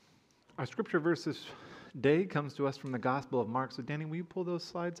Our scripture verse this day comes to us from the Gospel of Mark. So Danny, will you pull those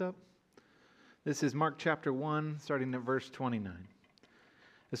slides up? This is Mark chapter 1, starting at verse 29.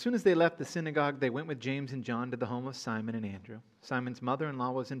 As soon as they left the synagogue, they went with James and John to the home of Simon and Andrew. Simon's mother-in-law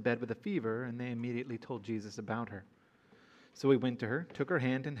was in bed with a fever, and they immediately told Jesus about her. So he went to her, took her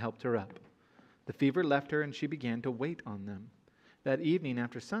hand, and helped her up. The fever left her, and she began to wait on them. That evening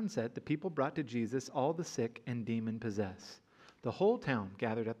after sunset, the people brought to Jesus all the sick and demon-possessed. The whole town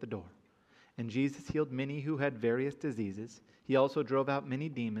gathered at the door. And Jesus healed many who had various diseases. He also drove out many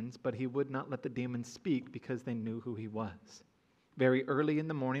demons, but he would not let the demons speak because they knew who he was. Very early in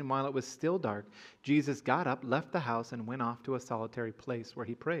the morning, while it was still dark, Jesus got up, left the house, and went off to a solitary place where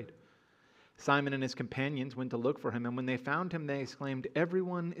he prayed. Simon and his companions went to look for him, and when they found him, they exclaimed,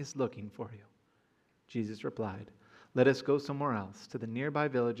 "Everyone is looking for you." Jesus replied, "Let us go somewhere else, to the nearby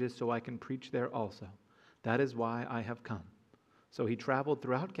villages, so I can preach there also. That is why I have come." So he traveled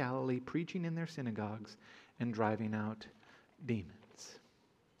throughout Galilee, preaching in their synagogues and driving out demons.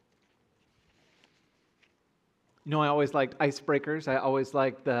 You know, I always liked icebreakers. I always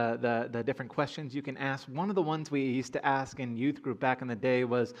liked the different questions you can ask. One of the ones we used to ask in youth group back in the day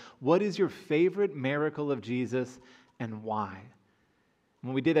was, what is your favorite miracle of Jesus and why?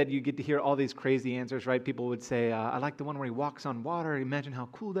 When we did that, you get to hear all these crazy answers, right? People would say, I like the one where he walks on water. Imagine how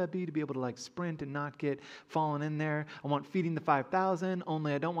cool that'd be to be able to like sprint and not get fallen in there. I want feeding the 5,000,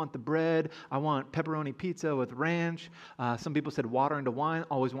 only I don't want the bread. I want pepperoni pizza with ranch. Some people said water into wine,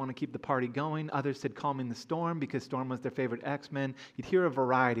 always want to keep the party going. Others said calming the storm because Storm was their favorite X-Men. You'd hear a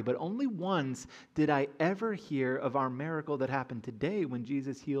variety, but only once did I ever hear of our miracle that happened today when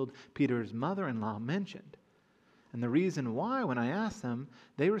Jesus healed Peter's mother-in-law mentioned. And the reason why, when I asked them,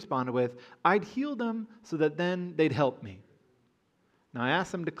 they responded with, I'd heal them so that then they'd help me. Now I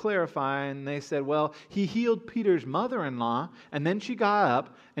asked them to clarify, and they said, well, he healed Peter's mother-in-law, and then she got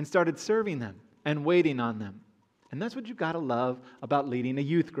up and started serving them and waiting on them. And that's what you've got to love about leading a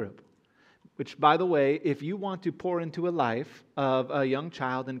youth group. Which, by the way, if you want to pour into a life of a young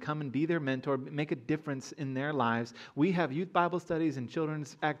child and come and be their mentor, make a difference in their lives, we have youth Bible studies and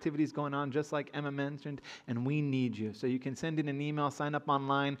children's activities going on, just like Emma mentioned, and we need you. So you can send in an email, sign up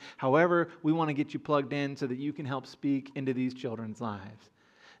online. However, we want to get you plugged in so that you can help speak into these children's lives.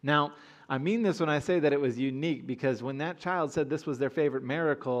 Now, I mean this when I say that it was unique, because when that child said this was their favorite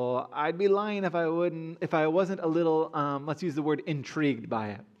miracle, I'd be lying if I wasn't a little, let's use the word, intrigued by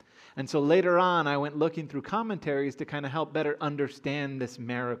it. And so later on, I went looking through commentaries to kind of help better understand this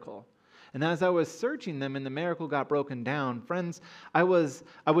miracle. And as I was searching them and the miracle got broken down, friends, I was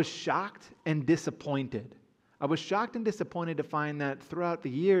shocked and disappointed. I was shocked and disappointed to find that throughout the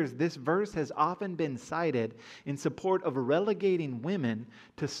years, this verse has often been cited in support of relegating women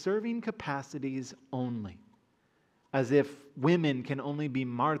to serving capacities only, as if women can only be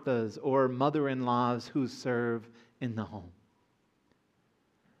Marthas or mother-in-laws who serve in the home.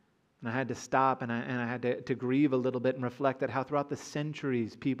 And I had to stop and I had to grieve a little bit and reflect at how throughout the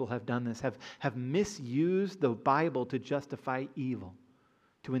centuries people have done this, have misused the Bible to justify evil,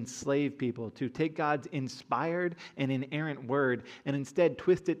 to enslave people, to take God's inspired and inerrant word and instead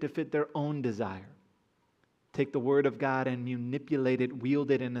twist it to fit their own desire. Take the word of God and manipulate it, wield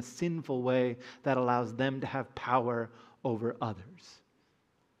it in a sinful way that allows them to have power over others.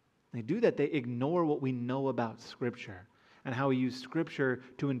 They do that, they ignore what we know about Scripture and how we use Scripture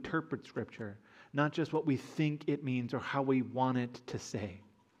to interpret Scripture, not just what we think it means or how we want it to say.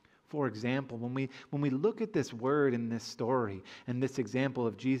 For example, when we look at this word in this story and this example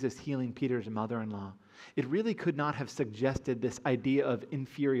of Jesus healing Peter's mother-in-law, it really could not have suggested this idea of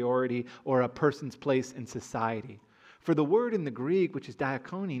inferiority or a person's place in society. For the word in the Greek, which is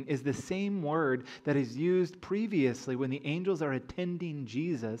diakonin, is the same word that is used previously when the angels are attending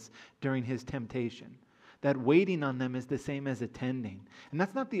Jesus during his temptation. That waiting on them is the same as attending. And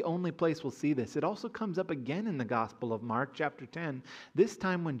that's not the only place we'll see this. It also comes up again in the Gospel of Mark, chapter 10, this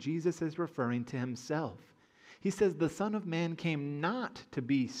time when Jesus is referring to himself. He says, the Son of Man came not to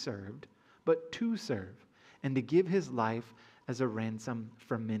be served, but to serve, and to give his life as a ransom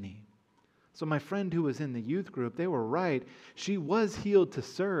for many. So my friend who was in the youth group, they were right. She was healed to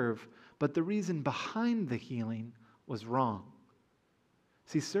serve, but the reason behind the healing was wrong.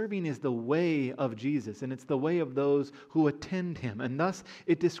 See, serving is the way of Jesus, and it's the way of those who attend him. And thus,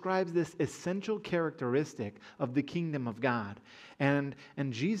 it describes this essential characteristic of the kingdom of God. And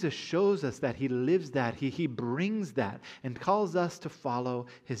Jesus shows us that he lives that, he brings that, and calls us to follow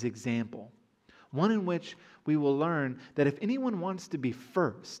his example. One in which we will learn that if anyone wants to be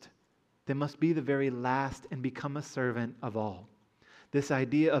first, they must be the very last and become a servant of all. This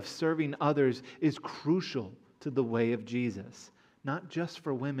idea of serving others is crucial to the way of Jesus. not just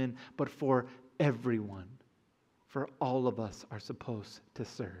for women, but for everyone. For all of us are supposed to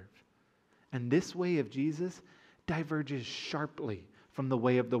serve. And this way of Jesus diverges sharply from the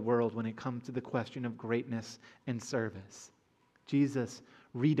way of the world when it comes to the question of greatness and service. Jesus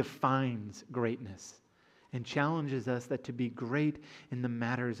redefines greatness and challenges us that to be great in the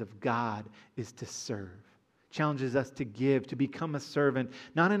matters of God is to serve. Challenges us to give, to become a servant,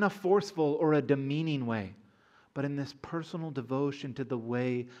 not in a forceful or a demeaning way, but in this personal devotion to the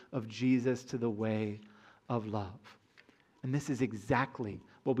way of Jesus, to the way of love. And this is exactly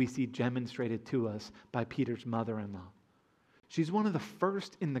what we see demonstrated to us by Peter's mother-in-law. She's one of the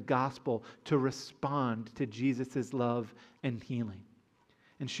first in the gospel to respond to Jesus' love and healing.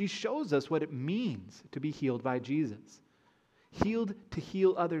 And she shows us what it means to be healed by Jesus. Healed to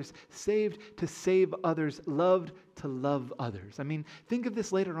heal others, saved to save others, loved to love others. I mean, think of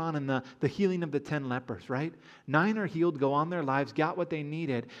this later on in the healing of the 10 lepers, right? 9 are healed, go on their lives, got what they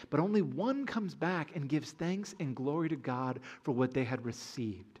needed, but only 1 comes back and gives thanks and glory to God for what they had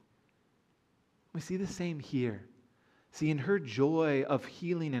received. We see the same here. See, in her joy of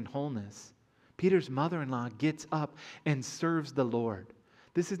healing and wholeness, Peter's mother-in-law gets up and serves the Lord.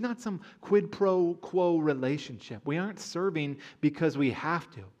 This is not some quid pro quo relationship. We aren't serving because we have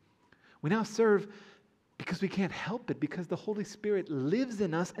to. We now serve because we can't help it, because the Holy Spirit lives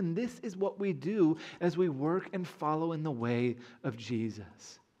in us, and this is what we do as we work and follow in the way of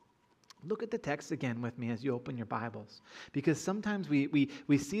Jesus. Look at the text again with me as you open your Bibles, because sometimes we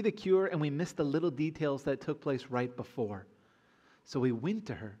see the cure and we miss the little details that took place right before. So he went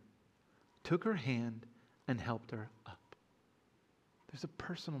to her, took her hand, and helped her up. There's a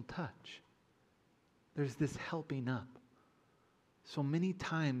personal touch. There's this helping up. So many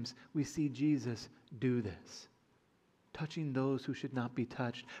times we see Jesus do this, touching those who should not be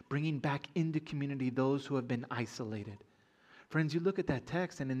touched, bringing back into community those who have been isolated. Friends, you look at that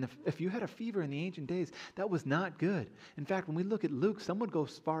text, and if you had a fever in the ancient days, that was not good. In fact, when we look at Luke, some would go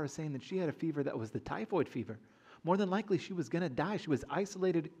as far as saying that she had a fever that was the typhoid fever. More than likely, she was going to die. She was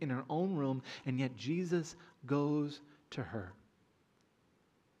isolated in her own room, and yet Jesus goes to her,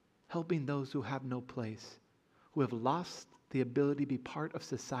 helping those who have no place, who have lost the ability to be part of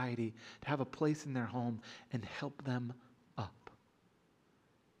society, to have a place in their home, and help them up.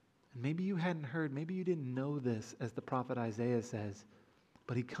 And maybe you hadn't heard, maybe you didn't know this, as the prophet Isaiah says,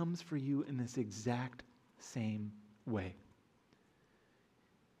 but he comes for you in this exact same way.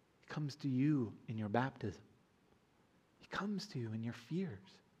 He comes to you in your baptism. He comes to you in your fears.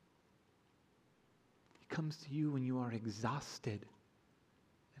 He comes to you when you are exhausted,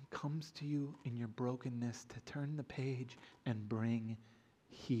 comes to you in your brokenness to turn the page and bring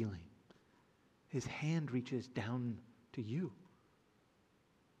healing. His hand reaches down to you.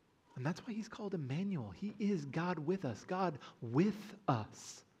 And that's why he's called Emmanuel. He is God with us, God with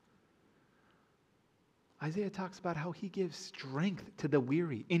us. Isaiah talks about how he gives strength to the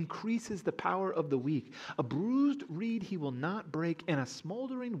weary, increases the power of the weak. A bruised reed he will not break, and a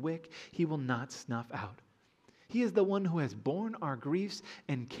smoldering wick he will not snuff out. He is the one who has borne our griefs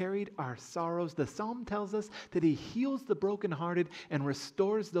and carried our sorrows. The psalm tells us that he heals the brokenhearted and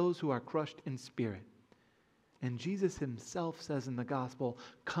restores those who are crushed in spirit. And Jesus himself says in the gospel,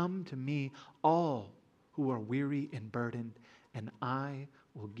 "Come to me, all who are weary and burdened, and I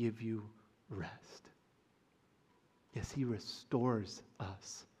will give you rest." Yes, he restores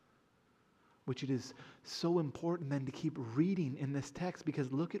us, which it is so important then to keep reading in this text,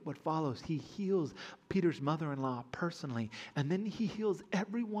 because look at what follows. He heals Peter's mother-in-law personally, and then he heals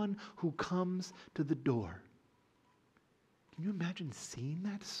everyone who comes to the door. Can you imagine seeing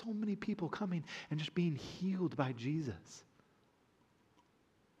that? So many people coming and just being healed by Jesus.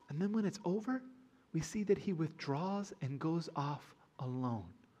 And then when it's over, we see that he withdraws and goes off alone.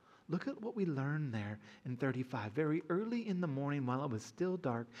 Look at what we learn there in 35. Very early in the morning, while it was still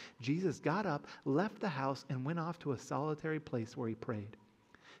dark, Jesus got up, left the house, and went off to a solitary place where he prayed.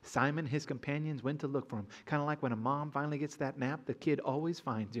 Simon, his companions, went to look for him. Kind of like when a mom finally gets that nap, the kid always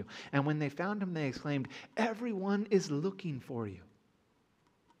finds you. And when they found him, they exclaimed, "Everyone is looking for you."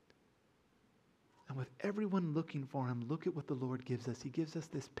 And with everyone looking for him, look at what the Lord gives us. He gives us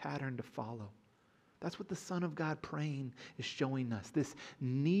this pattern to follow. That's what the Son of God praying is showing us, this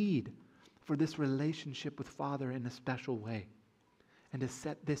need for this relationship with Father in a special way, and to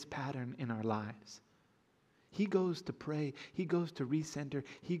set this pattern in our lives. He goes to pray, he goes to recenter,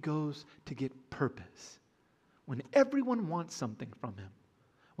 he goes to get purpose. When everyone wants something from him,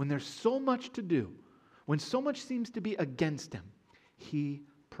 when there's so much to do, when so much seems to be against him, he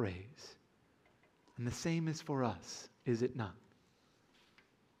prays. And the same is for us, is it not?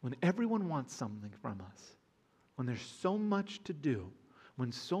 When everyone wants something from us, when there's so much to do,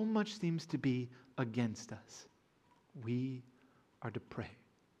 when so much seems to be against us, we are to pray.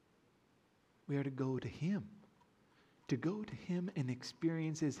 We are to go to Him. To go to Him and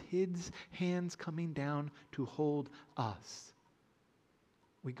experience His hands coming down to hold us.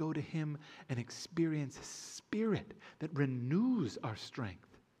 We go to Him and experience His Spirit that renews our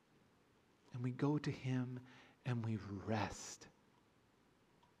strength. And we go to Him and we rest.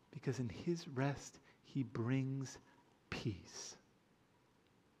 Because in His rest, He brings peace.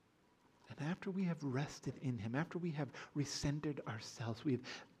 And after we have rested in Him, after we have recentered ourselves, we have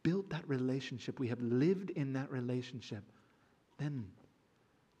built that relationship, we have lived in that relationship, then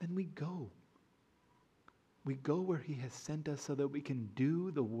we go. We go where He has sent us so that we can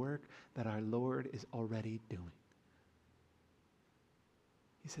do the work that our Lord is already doing.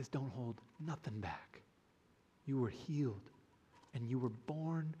 He says, don't hold nothing back. You were healed and you were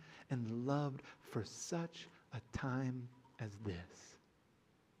born and loved for such a time as this.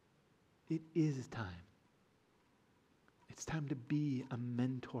 It is time. It's time to be a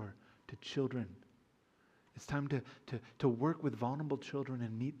mentor to children. It's time to work with vulnerable children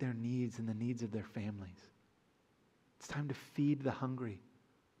and meet their needs and the needs of their families. It's time to feed the hungry.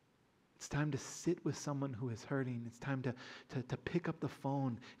 It's time to sit with someone who is hurting. It's time to pick up the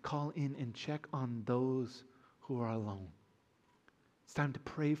phone, call in and check on those who are alone. It's time to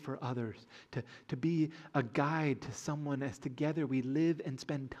pray for others, to be a guide to someone as together we live and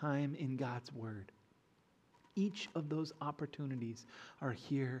spend time in God's Word. Each of those opportunities are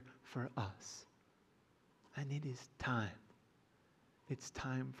here for us. And it is time. It's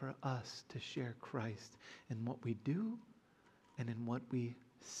time for us to share Christ in what we do and in what we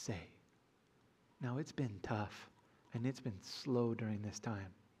say. Now, it's been tough and it's been slow during this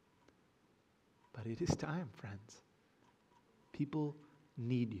time. But it is time, friends. People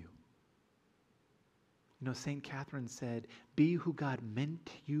need you. You know, St. Catherine said, be who God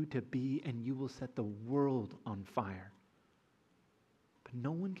meant you to be and you will set the world on fire. But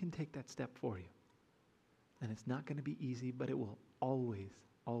no one can take that step for you. And it's not going to be easy, but it will always,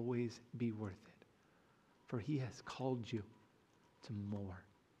 always be worth it. For He has called you to more.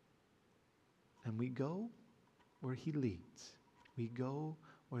 And we go where He leads. We go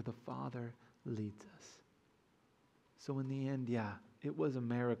where the Father leads us. So in the end, yeah, it was a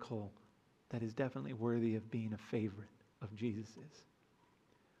miracle that is definitely worthy of being a favorite of Jesus's.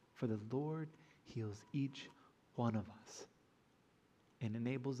 For the Lord heals each one of us and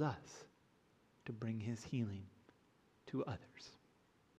enables us to bring His healing to others.